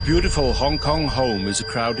Beautiful Hong Kong home is a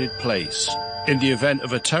crowded place. In the event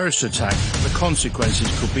of a terrorist attack, the consequences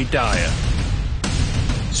could be dire.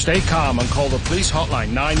 Stay calm and call the police hotline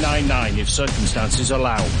 999 if circumstances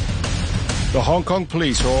allow. The Hong Kong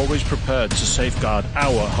police are always prepared to safeguard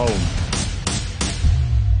our home.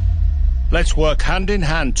 Let's work hand in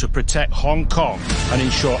hand to protect Hong Kong and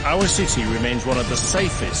ensure our city remains one of the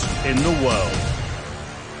safest in the world.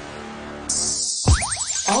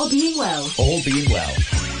 All being well. All being well.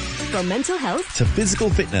 From mental health to physical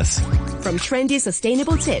fitness. From trendy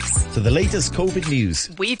sustainable tips to the latest COVID news.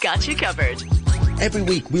 We've got you covered. Every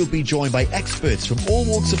week we'll be joined by experts from all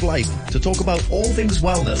walks of life to talk about all things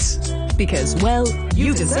wellness. Because, well,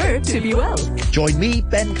 you deserve to be well. Join me,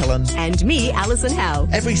 Ben Cullen. And me, Alison Howe.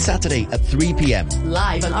 Every Saturday at 3 p.m.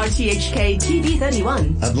 Live on RTHK TV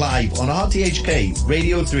 31. And live on RTHK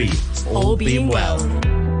Radio 3. All being well.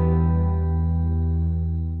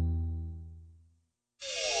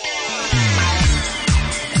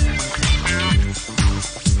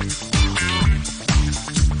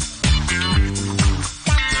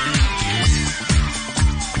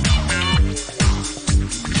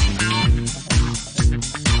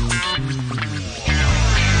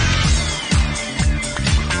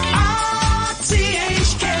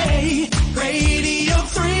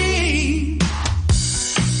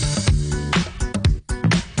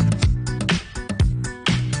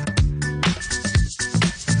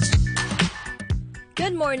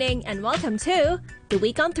 And welcome to The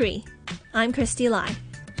Week on 3. I'm Christy Lai.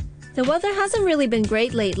 The weather hasn't really been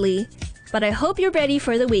great lately, but I hope you're ready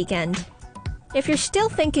for the weekend. If you're still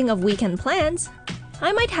thinking of weekend plans,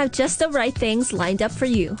 I might have just the right things lined up for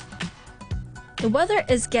you. The weather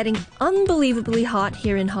is getting unbelievably hot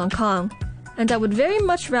here in Hong Kong, and I would very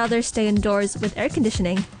much rather stay indoors with air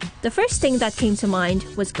conditioning. The first thing that came to mind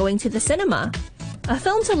was going to the cinema. A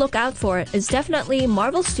film to look out for is definitely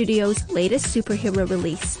Marvel Studios' latest superhero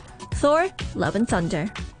release, Thor: Love and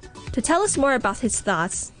Thunder. To tell us more about his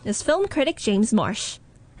thoughts is film critic James Marsh,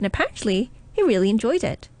 and apparently he really enjoyed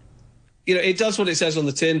it. You know, it does what it says on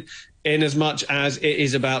the tin, in as much as it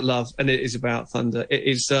is about love and it is about thunder. It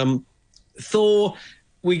is Thor.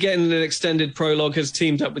 We get in an extended prologue, has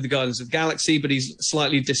teamed up with the Guardians of the Galaxy, but he's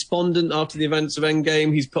slightly despondent after the events of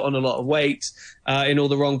Endgame. He's put on a lot of weight in all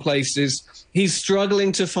the wrong places. He's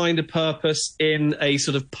struggling to find a purpose in a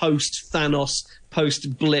sort of post-Thanos,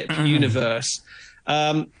 post-Blip universe.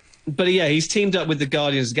 But yeah, he's teamed up with the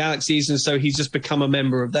Guardians of the Galaxies, and so he's just become a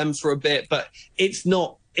member of them for a bit, but it's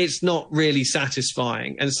not really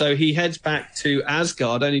satisfying. And so he heads back to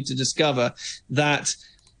Asgard, only to discover that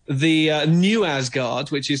the new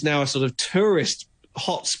Asgard, which is now a sort of tourist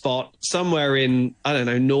hotspot somewhere in, I don't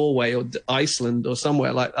know, Norway or Iceland or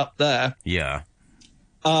somewhere like up there. Yeah.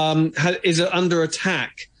 Is under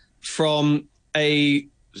attack from a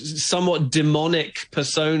somewhat demonic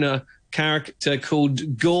persona character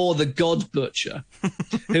called Gore the God Butcher,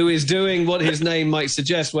 who is doing what his name might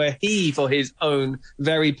suggest, where he, for his own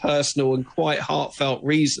very personal and quite heartfelt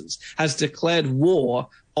reasons, has declared war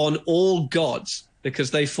on all gods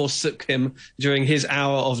because they forsook him during his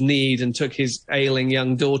hour of need and took his ailing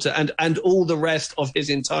young daughter and all the rest of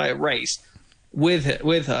his entire race with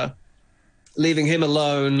her, leaving him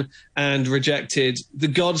alone and rejected. The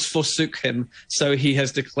gods forsook him, so he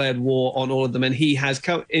has declared war on all of them, and he has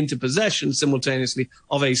come into possession simultaneously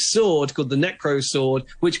of a sword called the Necro Sword,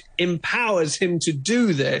 which empowers him to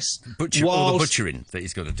do this. All the butchering that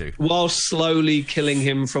he's got to do. While slowly killing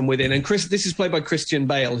him from within. And this is played by Christian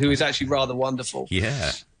Bale, who is actually rather wonderful.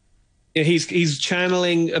 Yeah. He's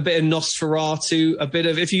channeling a bit of Nosferatu, a bit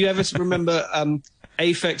of, if you ever remember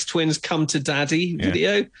Aphex Twin's Come to Daddy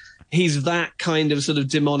video, he's that kind of sort of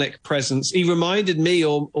demonic presence. He reminded me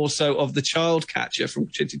also of the child catcher from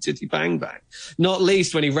Chitty Chitty Bang Bang, not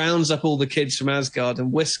least when he rounds up all the kids from Asgard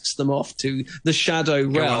and whisks them off to the Shadow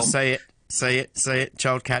Realm. On, say it,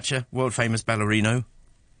 child catcher, world famous ballerino.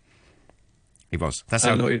 He was. That's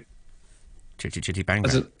how. Chitty Chitty Bang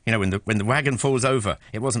Bang. You know, when the wagon falls over,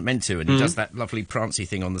 it wasn't meant to, and he does that lovely prancy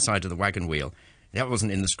thing on the side of the wagon wheel. That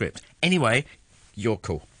wasn't in the script. Anyway, you're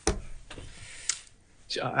cool.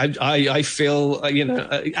 I feel,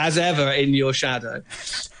 as ever in your shadow.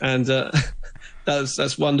 And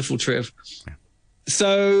that's wonderful, Triv.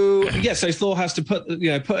 So Thor has to put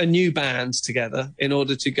a new band together in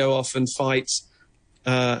order to go off and fight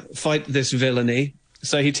this villainy.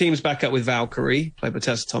 So he teams back up with Valkyrie, played by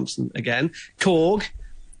Tessa Thompson again. Korg,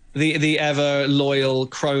 the ever loyal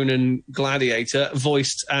Cronin gladiator,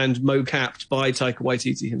 voiced and mocapped by Taika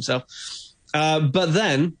Waititi himself. But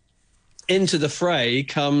then into the fray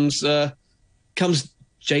comes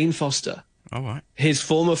Jane Foster. All right. His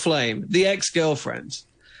former flame, the ex-girlfriend.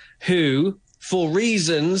 who, for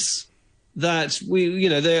reasons that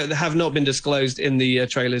they have not been disclosed in the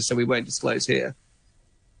trailers, so we won't disclose here,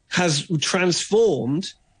 has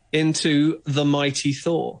transformed into the mighty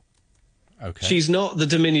Thor. Okay. She's not the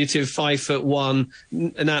diminutive 5'1"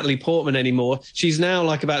 Natalie Portman anymore. She's now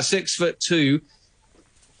like about 6'2",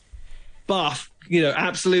 buff,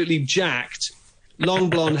 absolutely jacked, long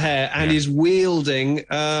blonde hair, and is wielding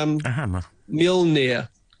a hammer. Mjolnir,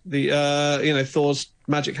 the Thor's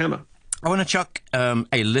magic hammer. I want to chuck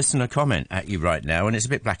a listener comment at you right now, and it's a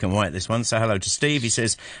bit black and white, this one. So hello to Steve. He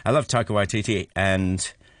says, I love Taika Waititi,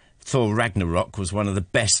 and Thor Ragnarok was one of the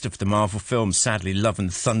best of the Marvel films. Sadly, Love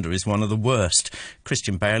and Thunder is one of the worst.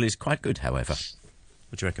 Christian Bale is quite good, however.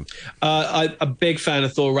 What do you reckon? I'm a big fan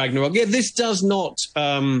of Thor Ragnarok. Yeah, this does not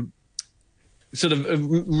sort of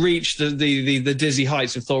reach the dizzy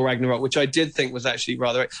heights of Thor Ragnarok, which I did think was actually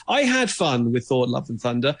rather... I had fun with Thor Love and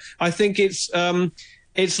Thunder. I think it's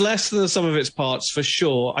less than the sum of its parts, for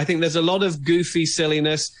sure. I think there's a lot of goofy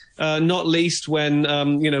silliness, not least when,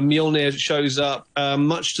 Mjolnir shows up,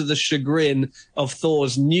 much to the chagrin of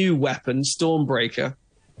Thor's new weapon, Stormbreaker.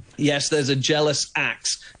 Yes, there's a jealous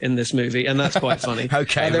axe in this movie, and that's quite funny.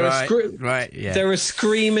 Okay, right, yeah. There are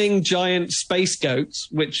screaming giant space goats,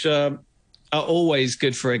 which are always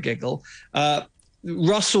good for a giggle.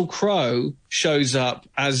 Russell Crowe shows up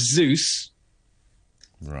as Zeus,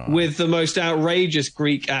 right, with the most outrageous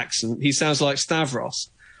Greek accent. He sounds like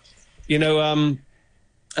Stavros. The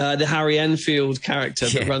Harry Enfield character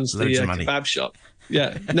that runs the kebab shop.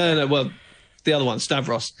 Yeah, no. Well, the other one,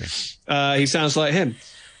 Stavros. He sounds like him.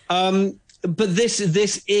 But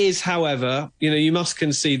this is, however, you must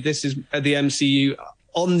concede this is the MCU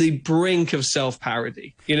on the brink of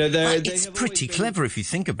self-parody. It's pretty clever if you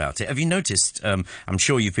think about it. Have you noticed, I'm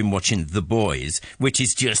sure you've been watching The Boys, which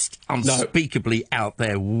is just unspeakably out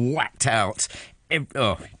there, whacked out.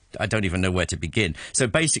 I don't even know where to begin. So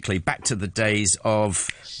basically, back to the days of,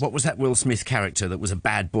 what was that Will Smith character that was a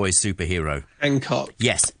bad boy superhero? Hancock.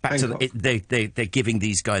 Yes, back Hancock. They're giving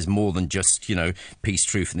these guys more than just, peace,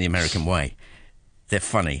 truth, and the American way. They're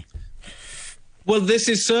funny. Well, this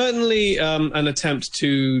is certainly an attempt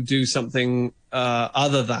to do something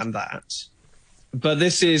other than that. But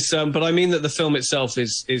this is, but I mean that the film itself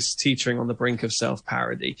is teetering on the brink of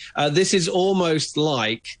self-parody. This is almost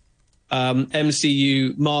like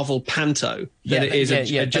MCU Marvel Panto than it is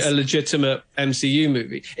a legitimate MCU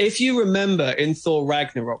movie. If you remember in Thor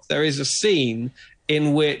Ragnarok, there is a scene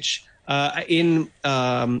in which in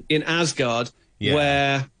Asgard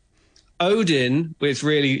where Odin, it's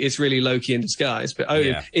really Loki in disguise, but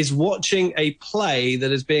Odin is watching a play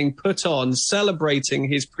that is being put on celebrating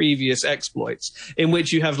his previous exploits, in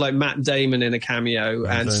which you have like Matt Damon in a cameo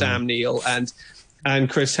and Sam Neill and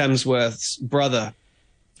Chris Hemsworth's brother,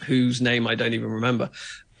 whose name I don't even remember.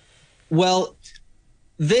 Well,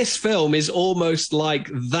 this film is almost like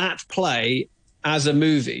that play as a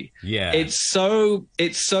movie. Yeah. It's so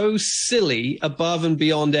silly above and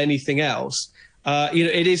beyond anything else.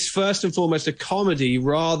 It is first and foremost a comedy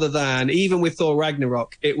rather than, even with Thor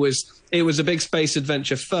Ragnarok, it was a big space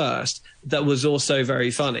adventure first that was also very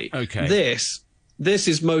funny. Okay. This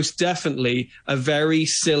is most definitely a very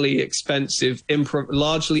silly, expensive,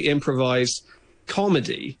 largely improvised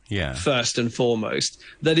comedy, first and foremost,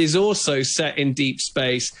 that is also set in deep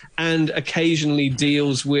space and occasionally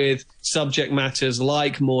deals with subject matters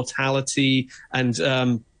like mortality and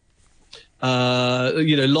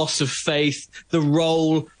loss of faith, the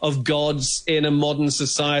role of gods in a modern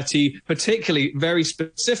society, particularly, very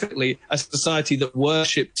specifically, a society that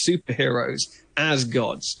worshipped superheroes as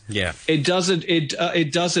gods. Yeah, it does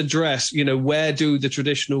address, where do the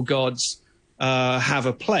traditional gods have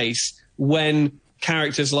a place when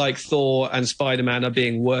characters like Thor and Spider-Man are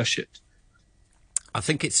being worshipped. I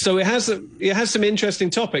think it's so it has some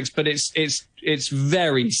interesting topics, but it's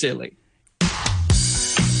very silly.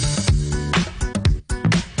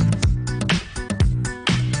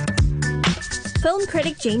 Film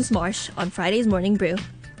critic James Marsh on Friday's Morning Brew.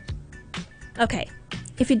 Okay,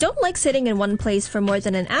 if you don't like sitting in one place for more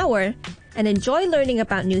than an hour and enjoy learning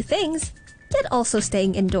about new things, yet also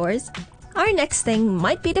staying indoors, our next thing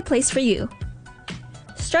might be the place for you.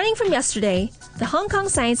 Starting from yesterday, the Hong Kong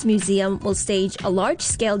Science Museum will stage a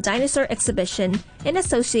large-scale dinosaur exhibition in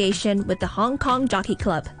association with the Hong Kong Jockey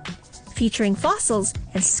Club, featuring fossils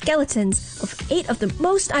and skeletons of 8 of the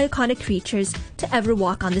most iconic creatures to ever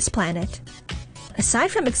walk on this planet.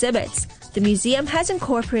 Aside from exhibits, the museum has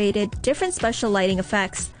incorporated different special lighting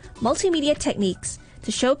effects, multimedia techniques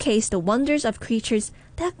to showcase the wonders of creatures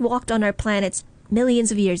that walked on our planets millions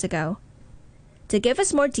of years ago. To give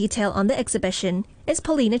us more detail on the exhibition is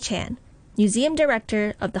Paulina Chan, Museum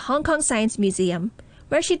Director of the Hong Kong Science Museum,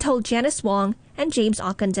 where she told Janice Wong and James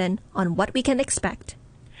Ockenden on what we can expect.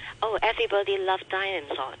 Oh, everybody loves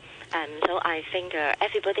dinosaurs. So I think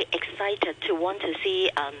everybody excited to want to see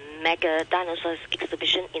mega dinosaurs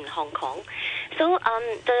exhibition in Hong Kong. So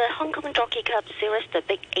the Hong Kong Jockey Club series, the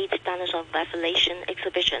Big 8 Dinosaur Revelation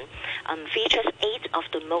exhibition, features 8 of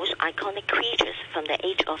the most iconic creatures from the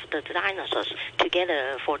age of the dinosaurs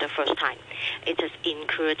together for the first time. It has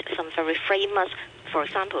included some very famous, for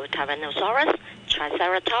example, Tyrannosaurus,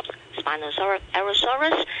 Triceratops, Spinosaurus,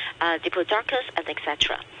 Allosaurus, Diplodocus, and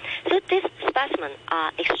etc. So these specimens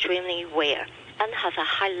are extremely rare and have a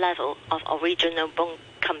high level of original bone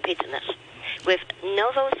completeness. With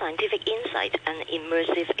novel scientific insight and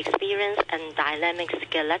immersive experience and dynamic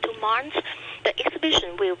skeletal mounts, the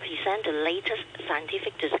exhibition will present the latest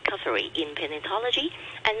scientific discovery in paleontology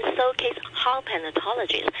and showcase how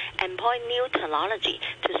paleontologists employ new technology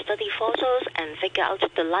to study fossils and figure out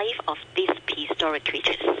the life of these prehistoric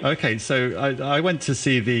creatures. Okay, so I went to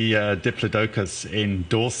see the Diplodocus in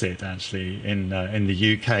Dorset, actually, in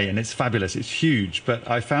the UK, and it's fabulous. It's huge, but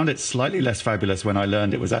I found it slightly less fabulous when I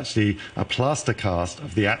learned it was actually a plaster cast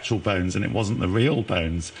of the actual bones and it wasn't the real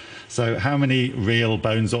bones. So how many real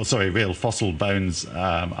fossil bones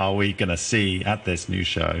are we going to see at this new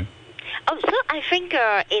show? Oh, so I think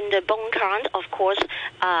in the bone count, of course,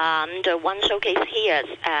 the one showcase here,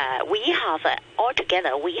 we have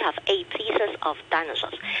altogether 8 pieces of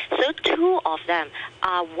dinosaurs. So 2 of them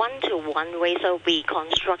are 1-to-1 ratio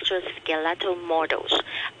reconstructed skeletal models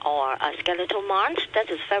or a skeletal mount that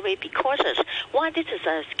is very precocious. Why this is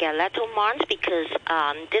a skeletal mount? Because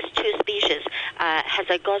these 2 species has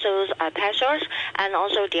a Gossosaurus and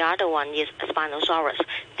also the other one is Spinosaurus.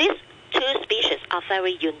 These 2 species are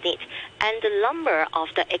very unique, and the number of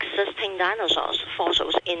the existing dinosaurs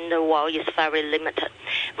fossils in the world is very limited.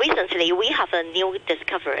 Recently, we have a new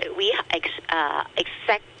discovery. We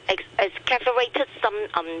excavated some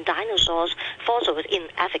dinosaurs fossils in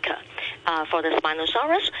Africa for the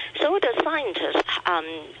Spinosaurus. So the scientists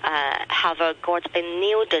have got a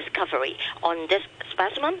new discovery on this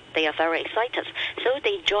specimen. They are very excited. So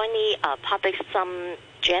they jointly published some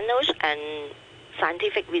journals and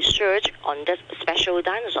scientific research on this special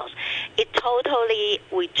dinosaurs. It totally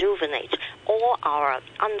rejuvenates all our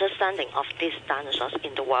understanding of these dinosaurs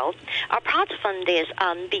in the world. Apart from this,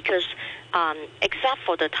 because except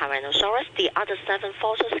for the Tyrannosaurus, the other 7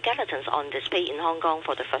 fossil skeletons on display in Hong Kong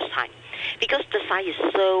for the first time. Because the size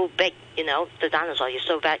is so big, the dinosaur is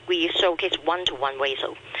so big, we showcase 1-to-1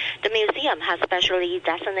 ratio. The museum has specially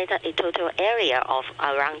designated a total area of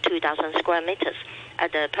around 2,000 square meters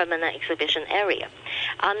at the permanent exhibition area.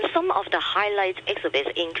 Some of the highlight exhibits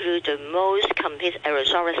include the most complete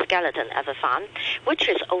Allosaurus skeleton ever found, which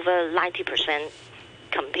is over 90%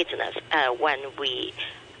 completeness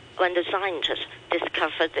when the scientists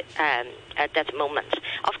discovered at that moment.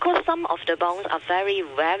 Of course, some of the bones are very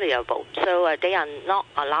variable, so they are not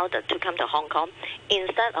allowed to come to Hong Kong.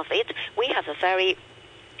 Instead of it, we have a very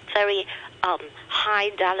high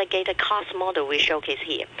delegated cast model we showcase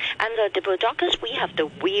here. And the Diplodocus, we have the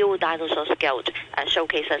real dinosaur skeleton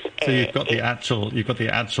showcases. So you've got the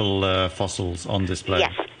actual fossils on display.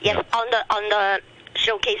 Yes, yeah. on the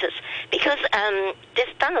showcases, because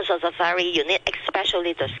these dinosaurs are very unique,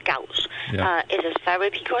 especially the skulls. Yeah. It is very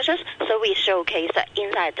precocious, so we showcase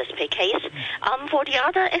inside the display case. For the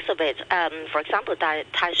other exhibits, for example, the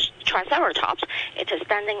Triceratops, it is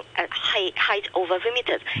standing at height over 3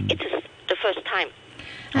 meters. It is the first time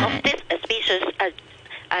of this species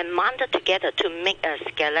mounted together to make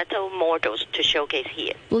skeletal models to showcase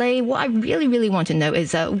here. Lei, what I really want to know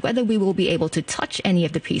is whether we will be able to touch any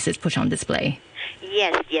of the pieces put on display.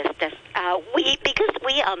 Yes. That's, because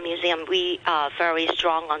we are a museum, we are very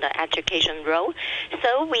strong on the education role.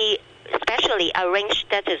 So we especially arrange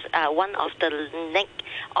that is one of the neck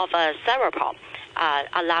of a theropod,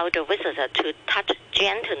 allow the visitor to touch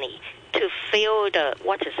gently to feel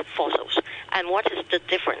what is fossils and what is the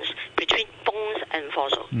difference between bones and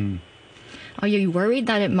fossils. Are you worried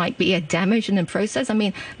that it might be a damage in the process? I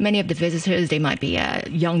mean, many of the visitors, they might be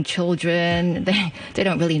young children. They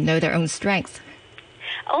don't really know their own strength.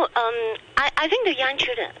 I think the young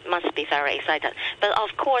children must be very excited. But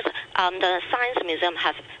of course, the Science Museum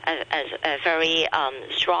has a very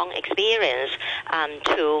strong experience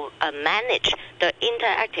to manage the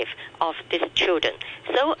interactive of these children.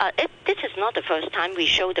 So this is not the first time we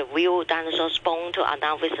show the real dinosaur's bone to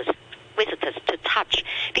allow visitors to touch,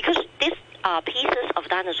 because these pieces of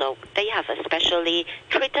dinosaur, they have a specially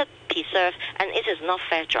treated preserved and it is not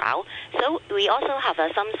fragile. So we also have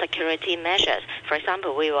some security measures. For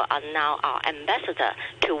example, we will allow our ambassador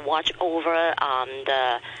to watch over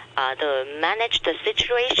manage the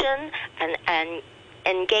situation and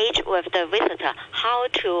engage with the visitor how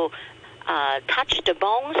to touch the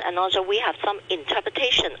bones, and also we have some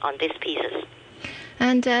interpretation on these pieces.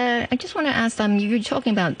 And I just want to ask, you're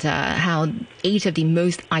talking about how 8 of the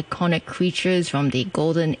most iconic creatures from the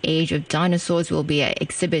golden age of dinosaurs will be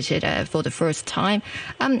exhibited for the first time.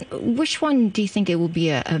 Which one do you think it will be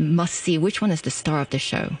a must-see? Which one is the star of the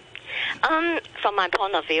show? From my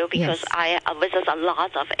point of view, because I visit a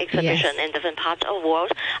lot of exhibitions in different parts of the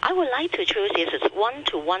world, I would like to choose this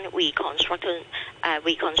one-to-one reconstructed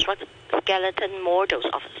skeleton models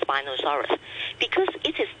of Spinosaurus, because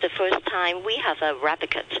it is the first time we have a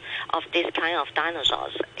replicate of this kind of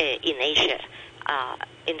dinosaurs in Asia.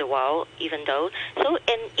 In the world, even though. So,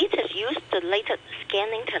 and it has used the latest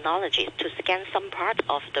scanning technology to scan some part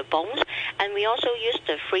of the bones, and we also use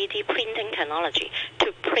the 3D printing technology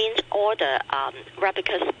to print all the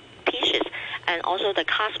replica pieces and also the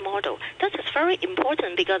cast model. That is very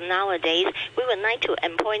important because nowadays we would like to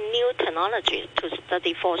employ new technologies to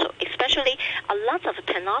study fossil, especially a lot of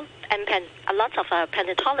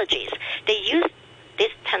paleontologists. They use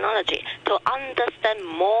this technology to understand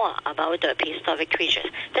more about the prehistoric creatures.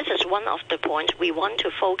 This is one of the points we want to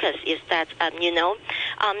focus is that,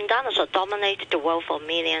 dinosaurs dominated the world for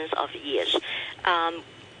millions of years.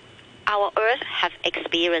 Our Earth have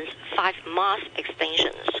experienced 5 mass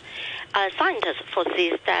extinctions. Scientists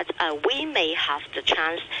foresee that we may have the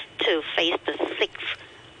chance to face the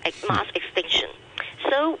 6th mass extinction.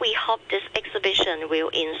 So we hope this exhibition will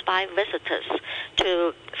inspire visitors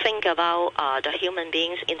to think about the human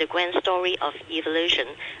beings in the grand story of evolution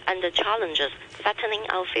and the challenges threatening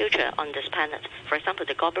our future on this planet. For example,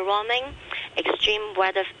 the global warming, extreme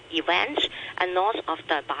weather events, and loss of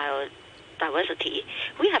the biodiversity.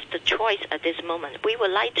 We have the choice at this moment. We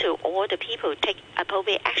would like to all the people take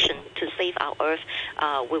appropriate action to save our Earth.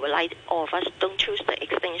 We would like all of us don't choose the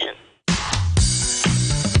extinction.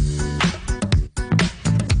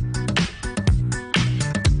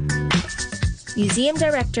 Museum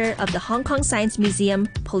Director of the Hong Kong Science Museum,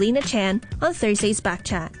 Paulina Chan, on Thursday's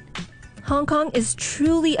Backchat. Hong Kong is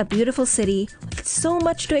truly a beautiful city with so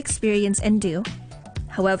much to experience and do.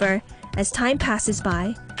 However, as time passes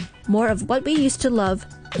by, more of what we used to love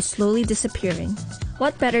is slowly disappearing.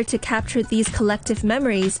 What better to capture these collective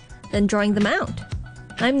memories than drawing them out?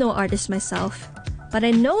 I'm no artist myself, but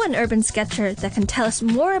I know an urban sketcher that can tell us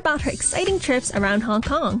more about her exciting trips around Hong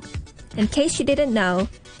Kong. In case you didn't know,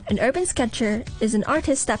 an urban sketcher is an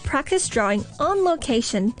artist that practices drawing on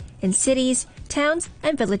location in cities, towns,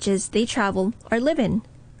 and villages they travel or live in.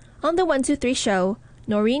 On the 123 show,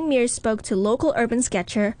 Noreen Mears spoke to local urban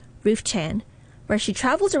sketcher Ruth Chan, where she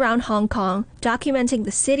travels around Hong Kong documenting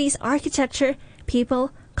the city's architecture,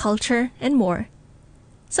 people, culture, and more.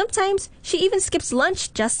 Sometimes she even skips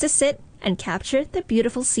lunch just to sit and capture the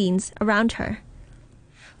beautiful scenes around her.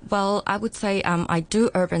 Well, I would say I do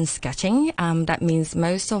urban sketching. That means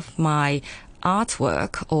most of my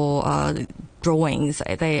artwork or drawings,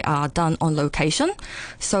 they are done on location.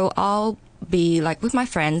 So I'll be like with my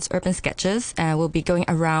friends, urban sketchers, and we'll be going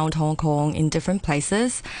around Hong Kong in different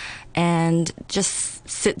places and just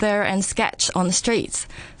sit there and sketch on the streets.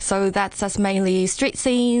 So that's mainly street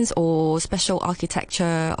scenes or special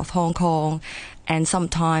architecture of Hong Kong, and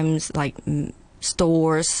sometimes like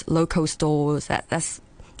stores, local stores. That's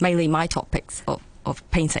mainly my topics of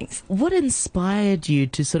paintings. What inspired you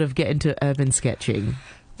to sort of get into urban sketching?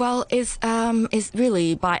 Well, it's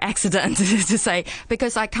really by accident to say,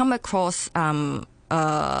 because I come across an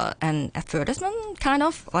advertisement, kind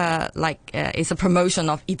of it's a promotion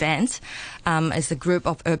of events. It's a group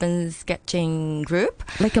of urban sketching group,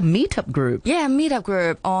 like a meetup group. Yeah, meetup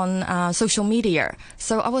group on social media.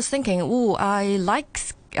 So I was thinking, I like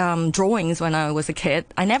drawings when I was a kid.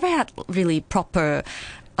 I never had really proper.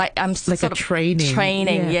 I'm like sort a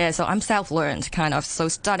training. Yeah. So I'm self-learned kind of. So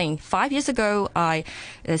starting 5 years ago, I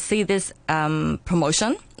see this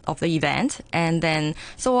promotion of the event, and then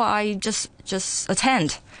so I just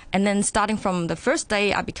attend. And then starting from the first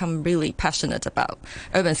day, I become really passionate about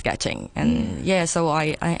urban sketching. And so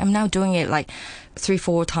I am now doing it like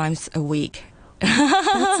 3-4 times a week.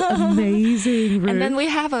 That's amazing, Ruth. And then we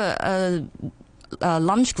have a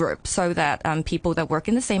lunch group so that people that work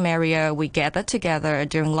in the same area, we gather together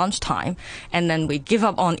during lunchtime, and then we give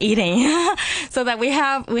up on eating so that we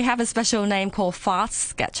have a special name called Fast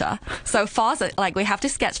Sketcher. So fast, like we have to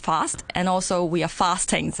sketch fast, and also we are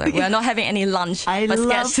fasting, so we are not having any lunch but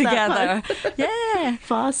sketch together. Yeah,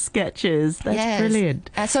 fast sketches. That's brilliant.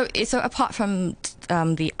 So apart from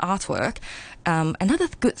the artwork, another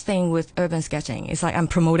good thing with urban sketching is like I'm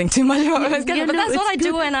promoting too much urban sketching, but that's what I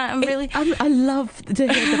do, and I love to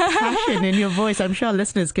hear the passion in your voice. I'm sure our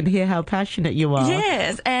listeners can hear how passionate you are.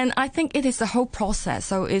 Yes, and I think it is the whole process.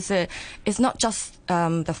 So it's not just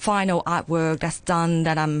the final artwork that's done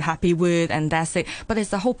that I'm happy with and that's it, but it's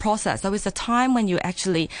the whole process. So it's the time when you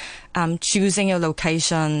actually choosing your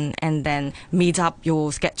location and then meet up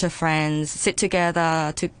your sketcher friends, sit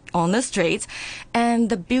together on the streets, and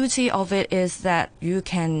the beauty of it is that you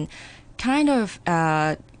can kind of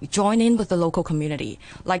join in with the local community.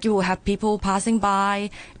 Like you will have people passing by,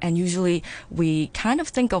 and usually we kind of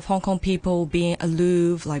think of Hong Kong people being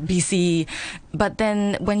aloof, like busy, but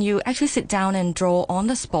then when you actually sit down and draw on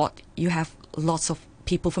the spot, you have lots of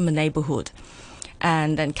people from the neighborhood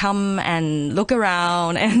and then come and look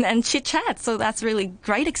around and chit chat. So that's really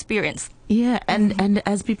great experience. Yeah, and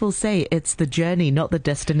as people say, it's the journey, not the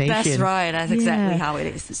destination. That's right. That's exactly how it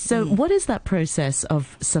is. So what is that process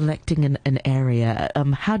of selecting an area?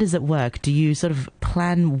 How does it work? Do you sort of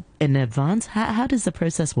plan in advance? How does the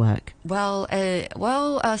process work? Well,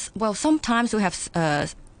 sometimes we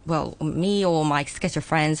have, me or my sketcher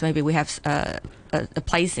friends, maybe we have a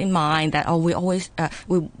place in mind that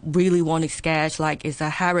we really want to sketch, like it's a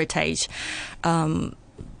heritage.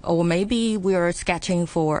 Or maybe we're sketching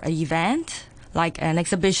for an event, like an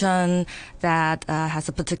exhibition that has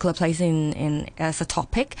a particular place in as a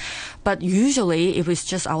topic. But usually, if it's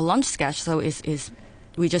just our lunch sketch, so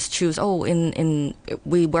we just choose.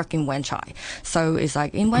 We work in Wan Chai, so it's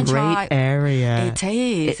like in Wan Chai. Great area. It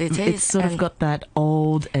is. It's sort of got that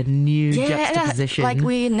old and new juxtaposition. Like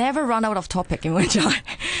we never run out of topic in Wan Chai,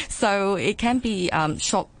 so it can be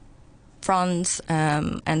shop fronts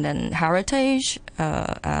and then heritage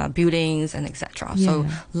buildings and etc. Yeah. So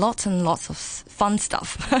lots and lots of fun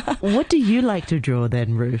stuff. What do you like to draw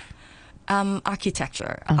then, Ruth?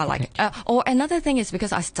 Architecture. I like it. Or another thing is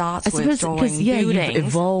because I start with drawing buildings. You've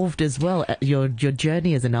evolved as well. Your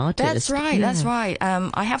journey as an artist. That's right. Yeah. That's right.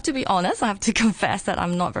 I have to be honest. I have to confess that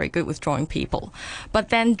I'm not very good with drawing people. But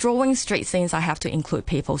then drawing street scenes, I have to include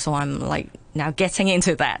people. So I'm like now getting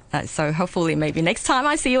into that. So hopefully maybe next time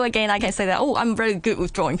I see you again, I can say that, I'm very good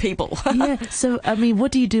with drawing people. Yeah. So, I mean,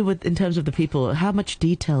 what do you do in terms of the people? How much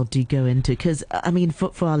detail do you go into? Because, I mean,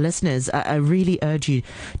 for our listeners, I really urge you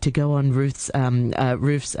to go on Ruth's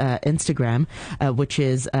Instagram, which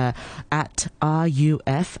is at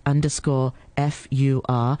RUF_FUR,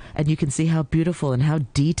 and you can see how beautiful and how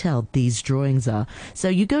detailed these drawings are. So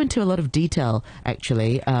you go into a lot of detail,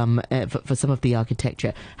 actually, for some of the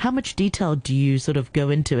architecture. How much detail do you sort of go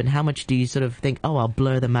into, and how much do you sort of think, I'll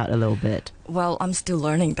blur them out a little bit? Well, I'm still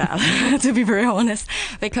learning that, to be very honest,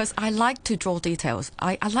 because I like to draw details.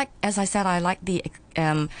 I like, as I said, I like the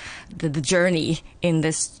journey in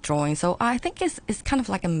this drawing. So I think it's kind of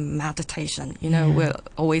like a meditation. We're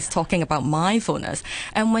always talking about mindfulness,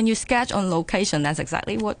 and when you sketch on location, that's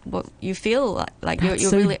exactly what you feel like. That's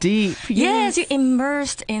you're so really deep. Yes, you're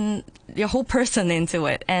immersed in your whole person into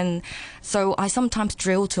it, and so I sometimes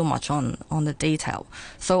drill too much on the detail.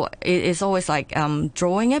 So it's always like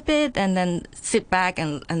drawing a bit and then sit back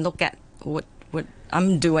and look at what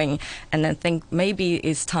I'm doing, and then think maybe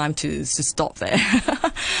it's time to stop there.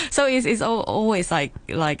 So it's always like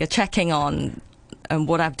a checking on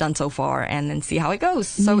what I've done so far, and then see how it goes.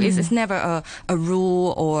 So it's never a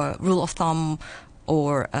rule or rule of thumb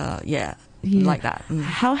or like that.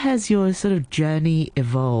 How has your sort of journey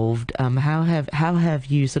evolved? How have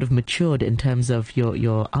you sort of matured in terms of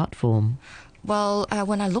your art form? Well,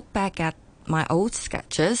 when I look back at my old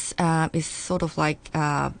sketches, it's sort of like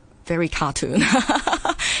very cartoon,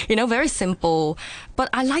 very simple. But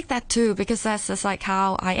I like that too, because that's just like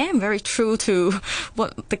how I am, very true to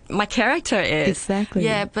what my character is. Exactly.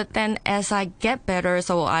 Yeah, but then as I get better,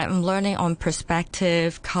 so I'm learning on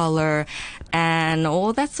perspective, color, and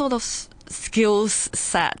all that sort of skills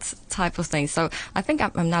set type of thing. So I think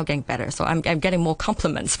I'm now getting better. So I'm getting more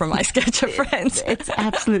compliments from my sketcher friends. It's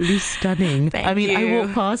absolutely stunning. Thank you. I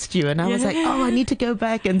walked past you and I was like, I need to go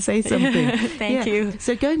back and say something. Thank you.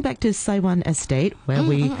 So going back to Sai Wan Estate, where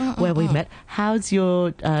we met, how's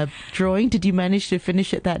your drawing? Did you manage to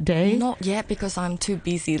finish it that day? Not yet, because I'm too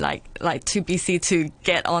busy, like too busy to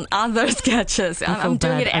get on other sketches. I'm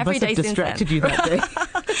doing it every day since then. I must have distracted you that day.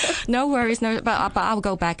 No worries, no. But I'll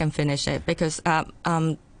go back and finish it because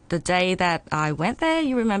the day that I went there,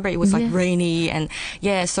 you remember it was like rainy and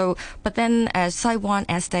so, but then Saiwan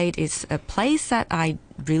Estate is a place that I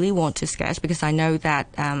really want to sketch because I know that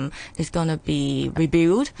it's going to be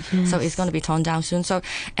rebuilt, so it's going to be torn down soon. So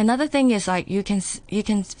another thing is like you can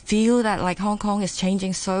feel that like Hong Kong is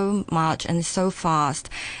changing so much and so fast,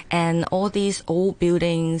 and all these old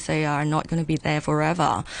buildings, they are not going to be there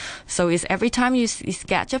forever. So it's every time you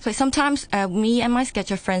sketch a place, sometimes me and my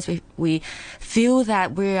sketcher friends, we feel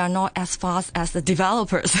that we are not as fast as the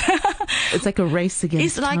developers. It's like a race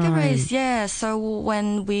against time. It's like a race, yeah. So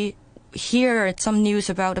when we hear some news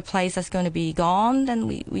about a place that's going to be gone, then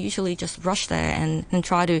we usually just rush there and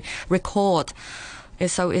try to record.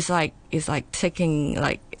 So it's like taking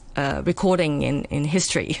like recording in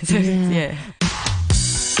history. Yeah.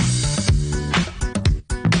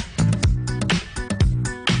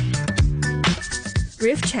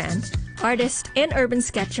 Ruth Chan, artist and urban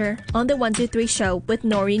sketcher on the 123 show with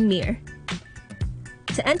Noreen Mir.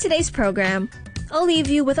 To end today's program, I'll leave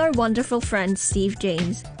you with our wonderful friend Steve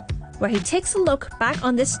James, where he takes a look back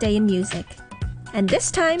on this day in music. And this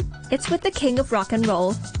time, it's with the king of rock and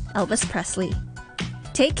roll, Elvis Presley.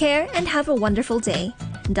 Take care and have a wonderful day.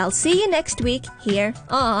 And I'll see you next week here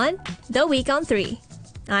on The Week on 3.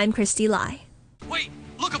 I'm Christy Lai. Wait,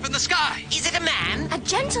 look up in the sky. Is it a man? A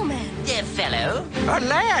gentleman. A fellow? A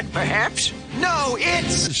lad, perhaps. No,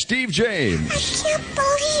 it's Steve James. I can't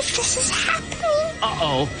believe this is happening.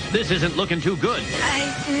 Uh-oh, this isn't looking too good.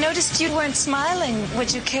 I noticed you weren't smiling.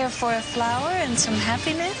 Would you care for a flower and some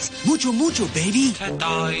happiness? Mucho, mucho, baby.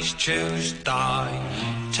 Today's Tuesday.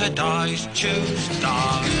 Today's Tuesday.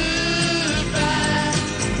 Goodbye,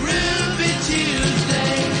 Ruby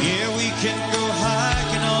Tuesday. Yeah, we can go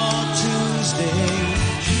hiking on Tuesday.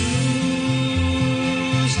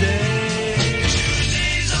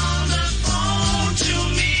 Tuesday's on the phone to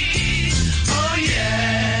me. Oh,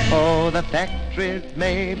 yeah. Oh, the factories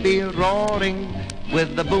may be roaring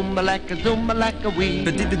with the boom-a-lacka, zoom-a-lacka-wee.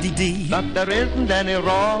 But there isn't any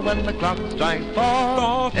roar when the clock strikes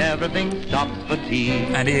 4. Everything stops for tea.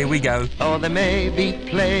 And here we go. Oh, they may be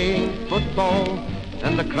playing football,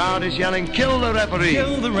 and the crowd is yelling, kill the referee.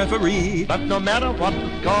 Kill the referee. But no matter what the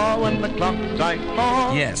score, when the clock strikes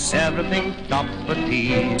 4, yes, everything stops for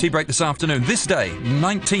tea. Tea break this afternoon. This day,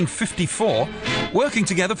 1954, working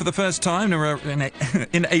together for the first time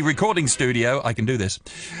in a recording studio, I can do this,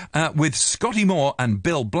 with Scotty Moore and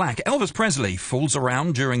Bill Black. Elvis Presley fools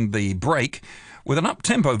around during the break with an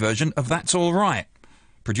up-tempo version of That's All Right.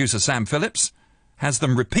 Producer Sam Phillips has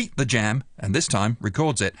them repeat the jam, and this time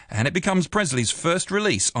records it, and it becomes Presley's first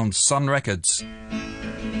release on Sun Records.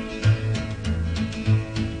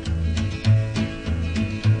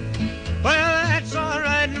 Well, that's all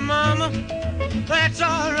right, Mama. That's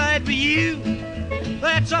all right for you.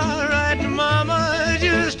 That's all right, Mama.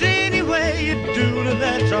 Just any way you do it,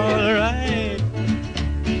 that's all right.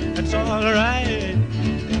 That's all right.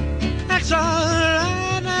 That's all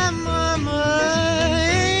right, Mama.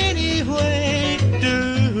 Any way you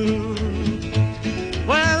do.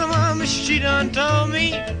 Well, Mama, she done told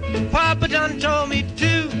me. Papa done told me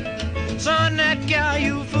too. Son, that gal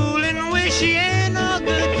you fooling with, she ain't no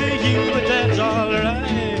good to you, but that's all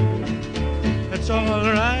right. That's all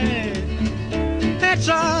right. That's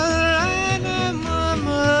all right,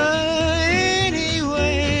 Mama. Any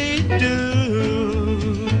way you do.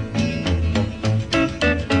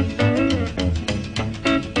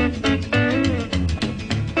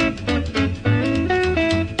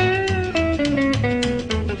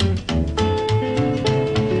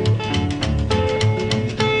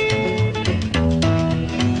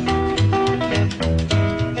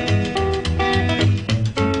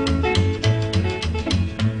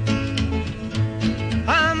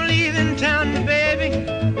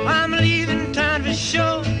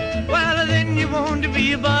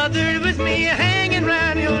 Bothered with me hanging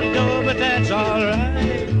round your door, but that's all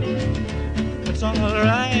right. That's all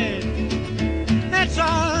right. That's all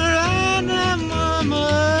right, now,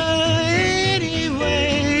 Mama. Any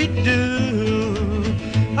way you do.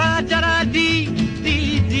 Ah, da da dee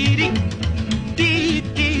dee dee dee dee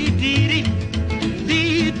dee dee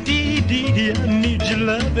dee dee dee dee. I need your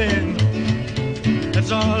loving.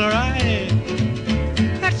 That's all right.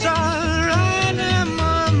 That's all right, now,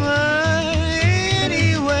 Mama.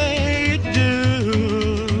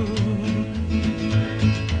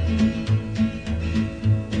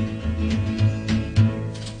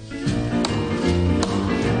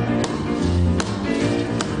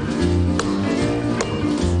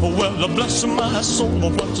 Well, bless my soul,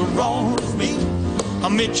 what's wrong with me?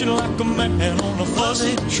 I'm itching like a man on a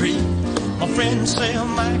fuzzy tree. My friends say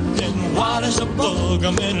I'm acting wild as a bug.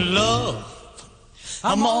 I'm in love.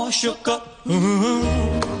 I'm all shook up. Yeah.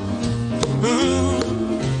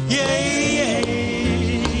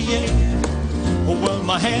 Well,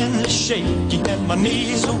 my hands are shaky and my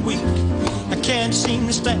knees are weak. I can't seem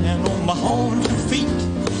to stand on my own 2 feet.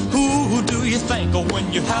 Who do you think of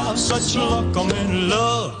when you have such luck? I'm in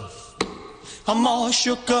love. I'm all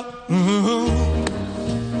shook up.